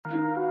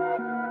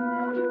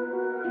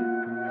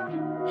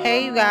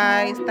Hey you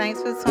guys,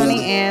 thanks for tuning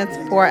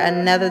in for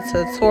another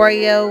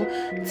tutorial.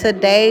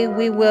 Today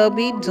we will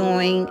be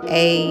doing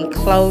a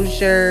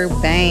closure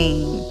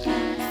bang.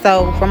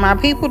 So for my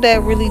people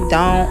that really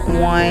don't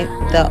want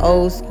the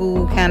old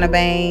school kind of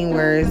bang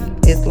where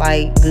it's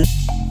like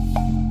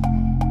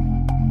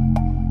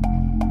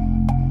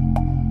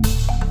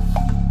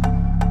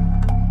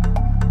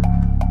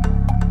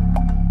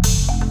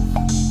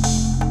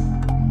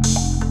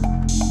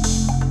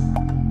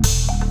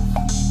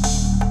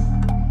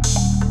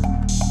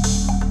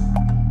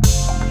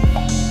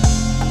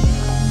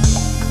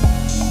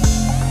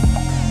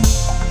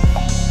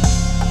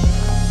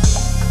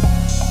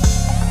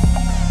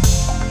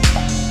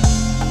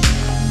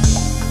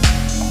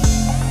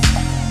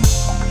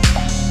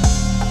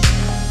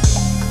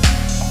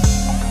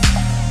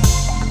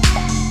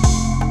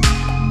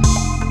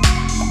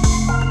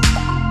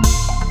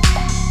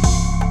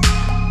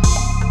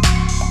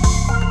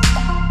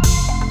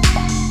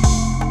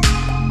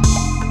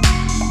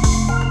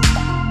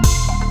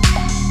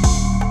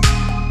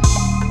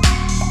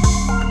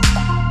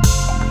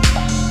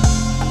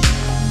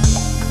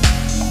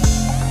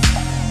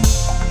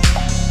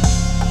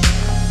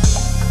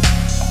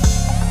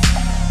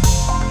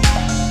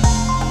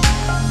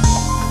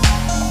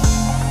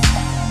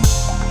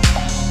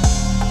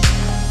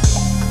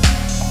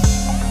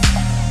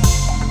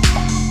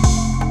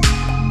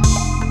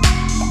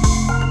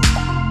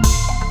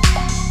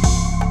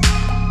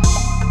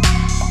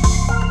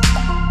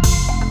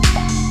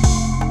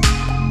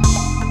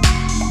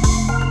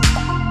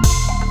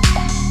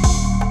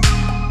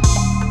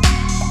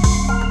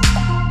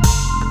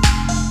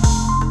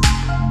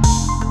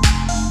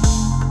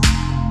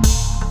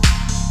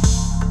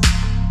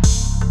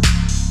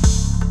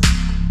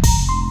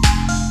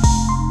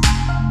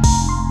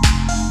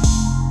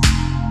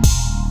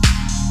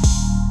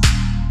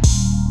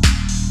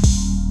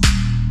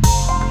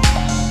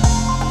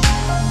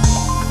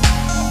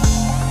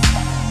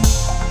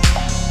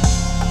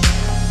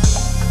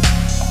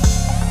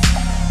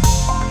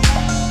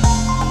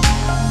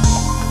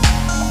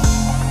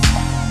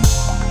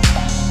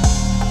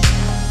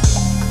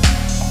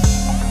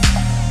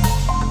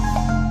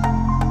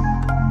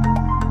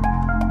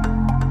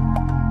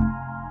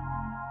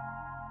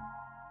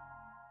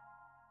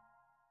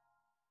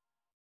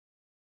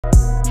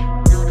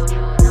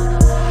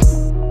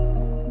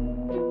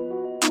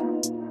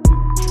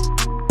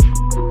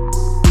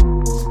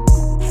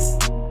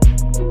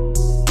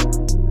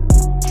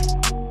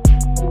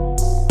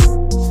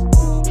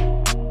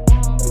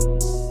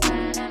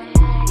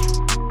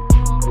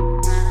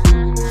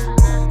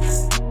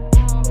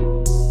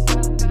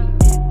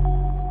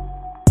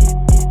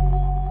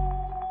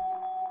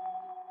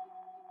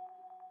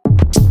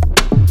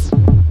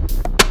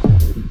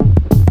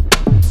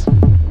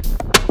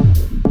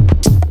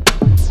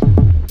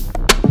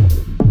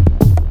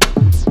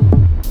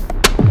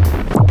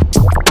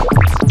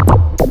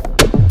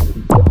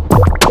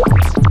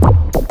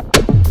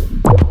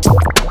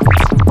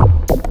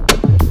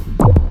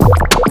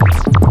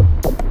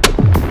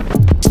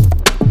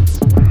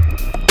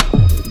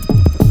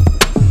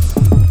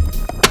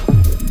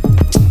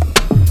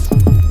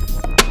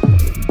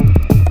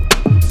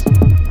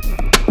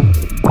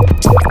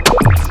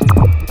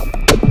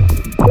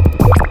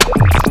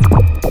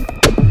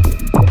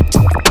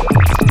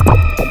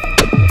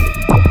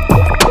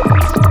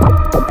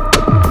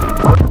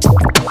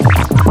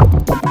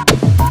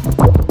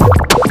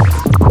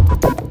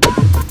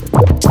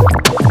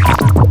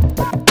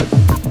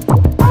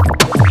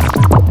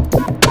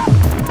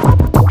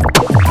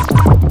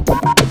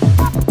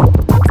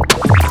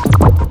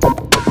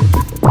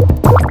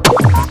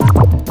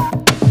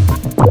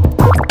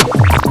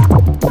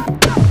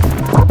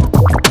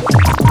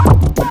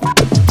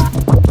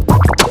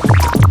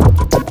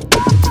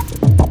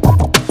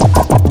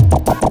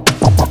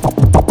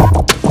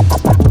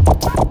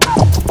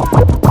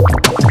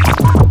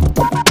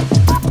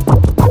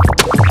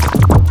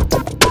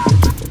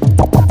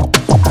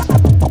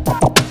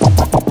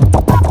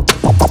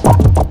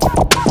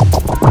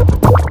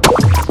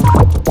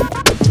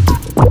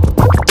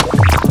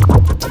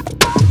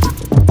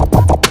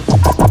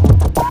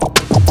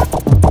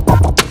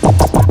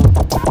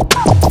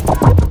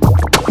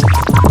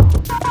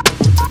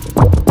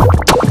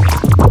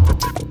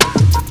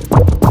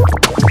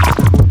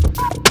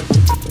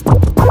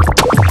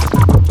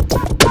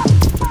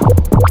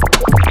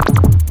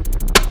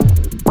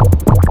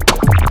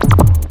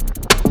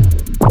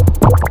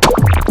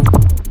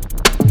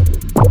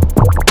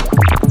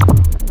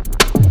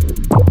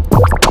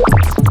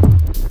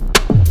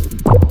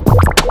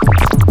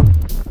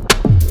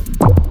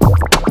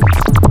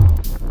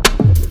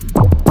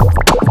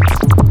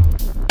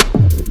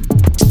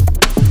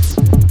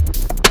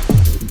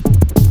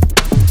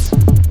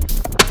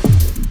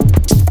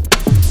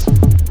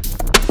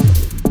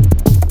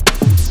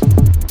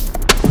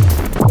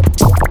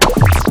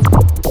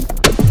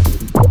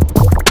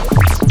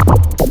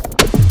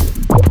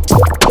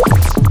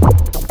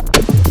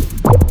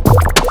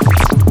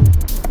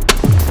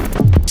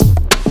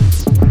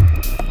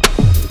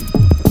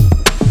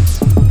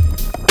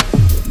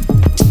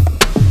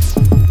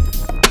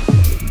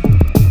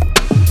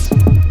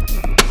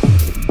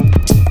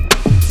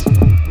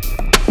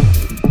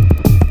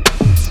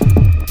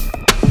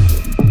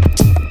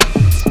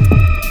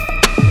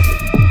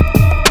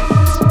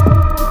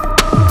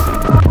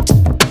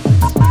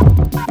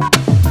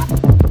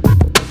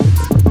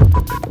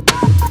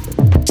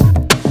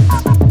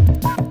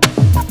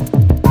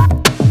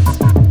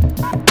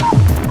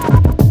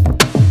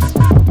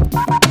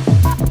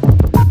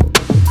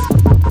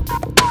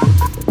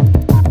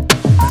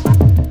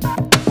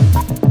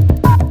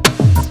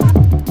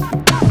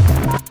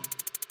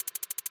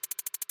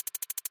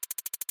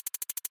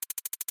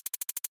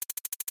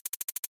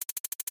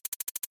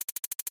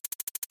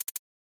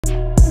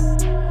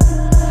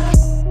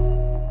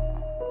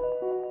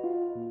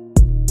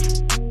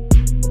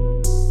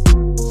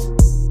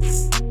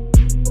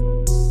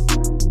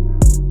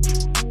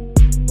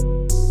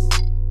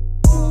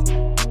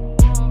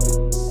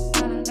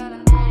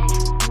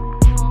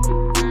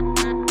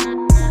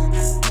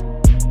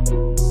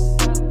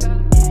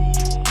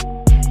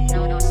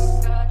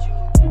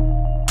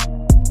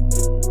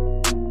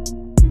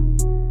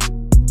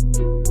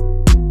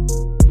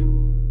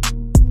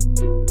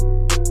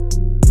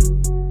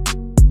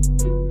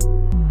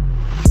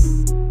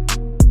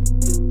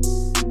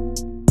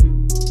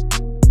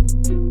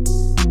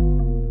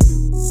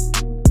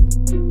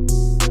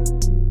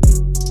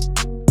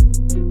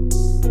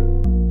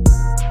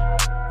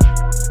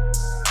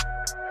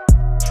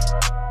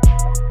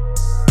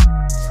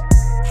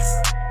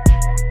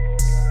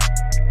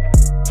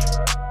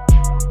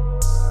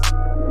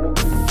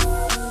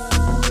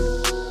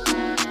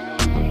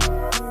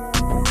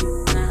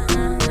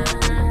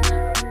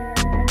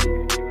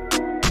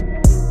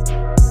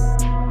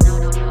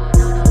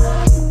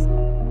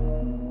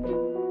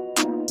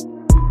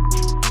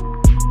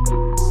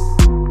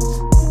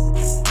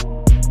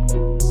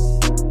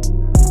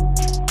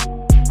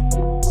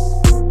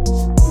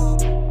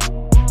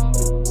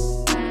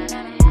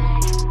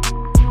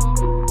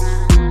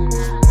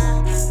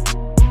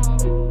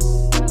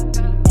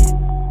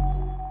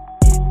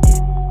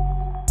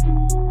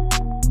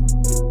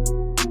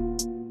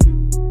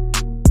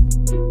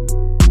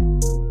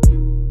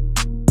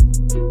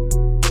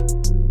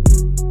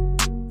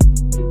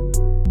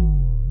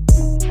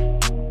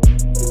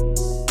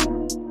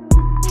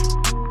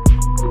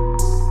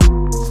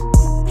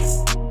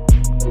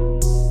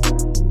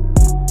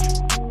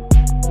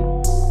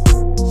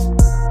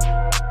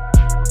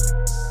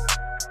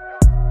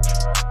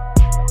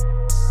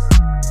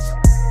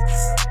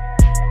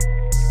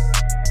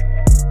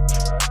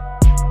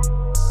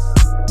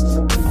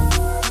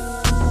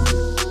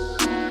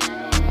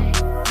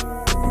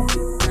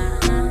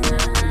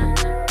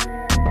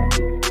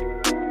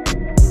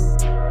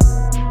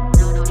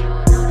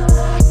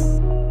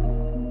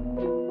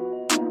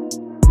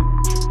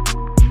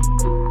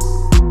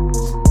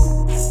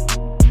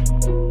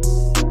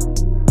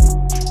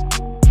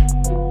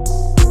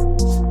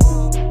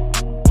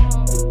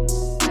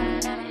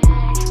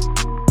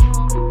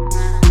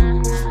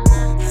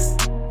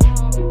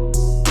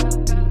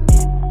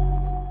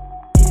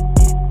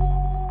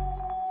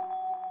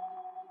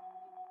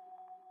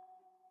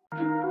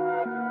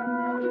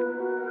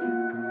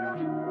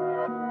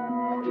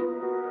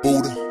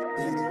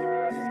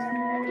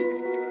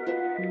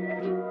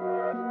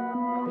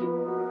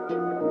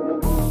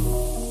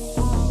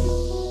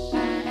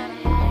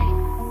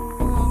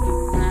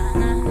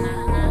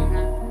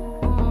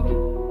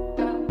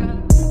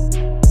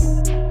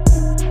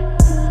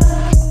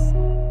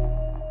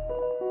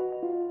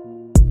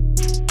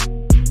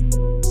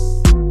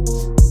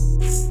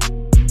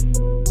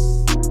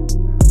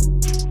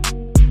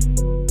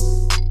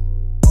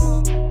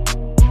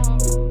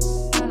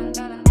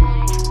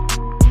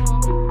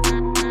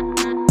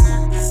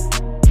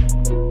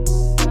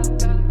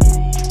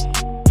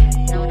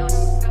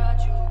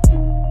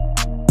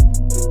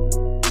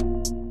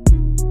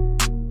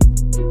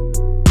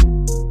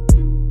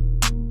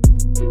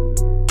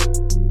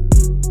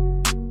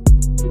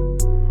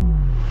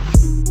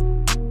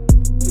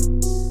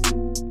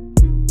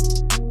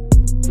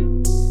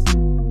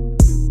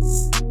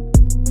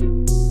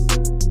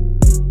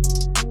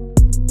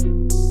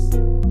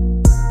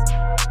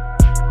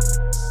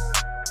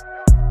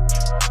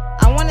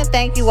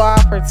thank you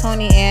all for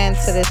tuning in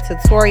to this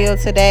tutorial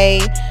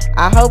today.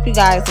 I hope you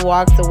guys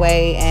walked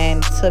away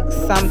and took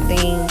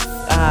something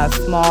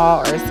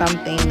small or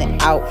something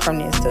out from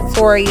this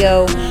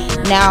tutorial.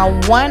 Now,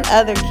 one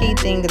other key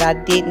thing that I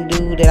didn't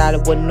do that I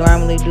would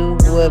normally do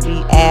would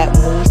be add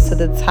mousse to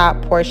the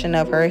top portion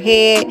of her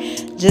head,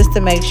 just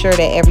to make sure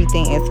that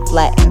everything is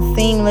flat and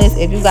seamless.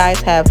 If you guys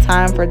have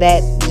time for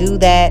that, do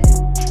that.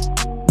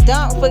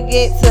 Don't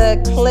forget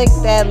to click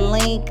that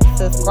link,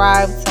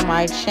 subscribe to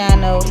my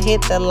channel,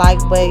 hit the like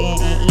button,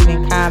 and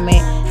even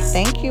comment.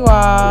 Thank you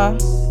all.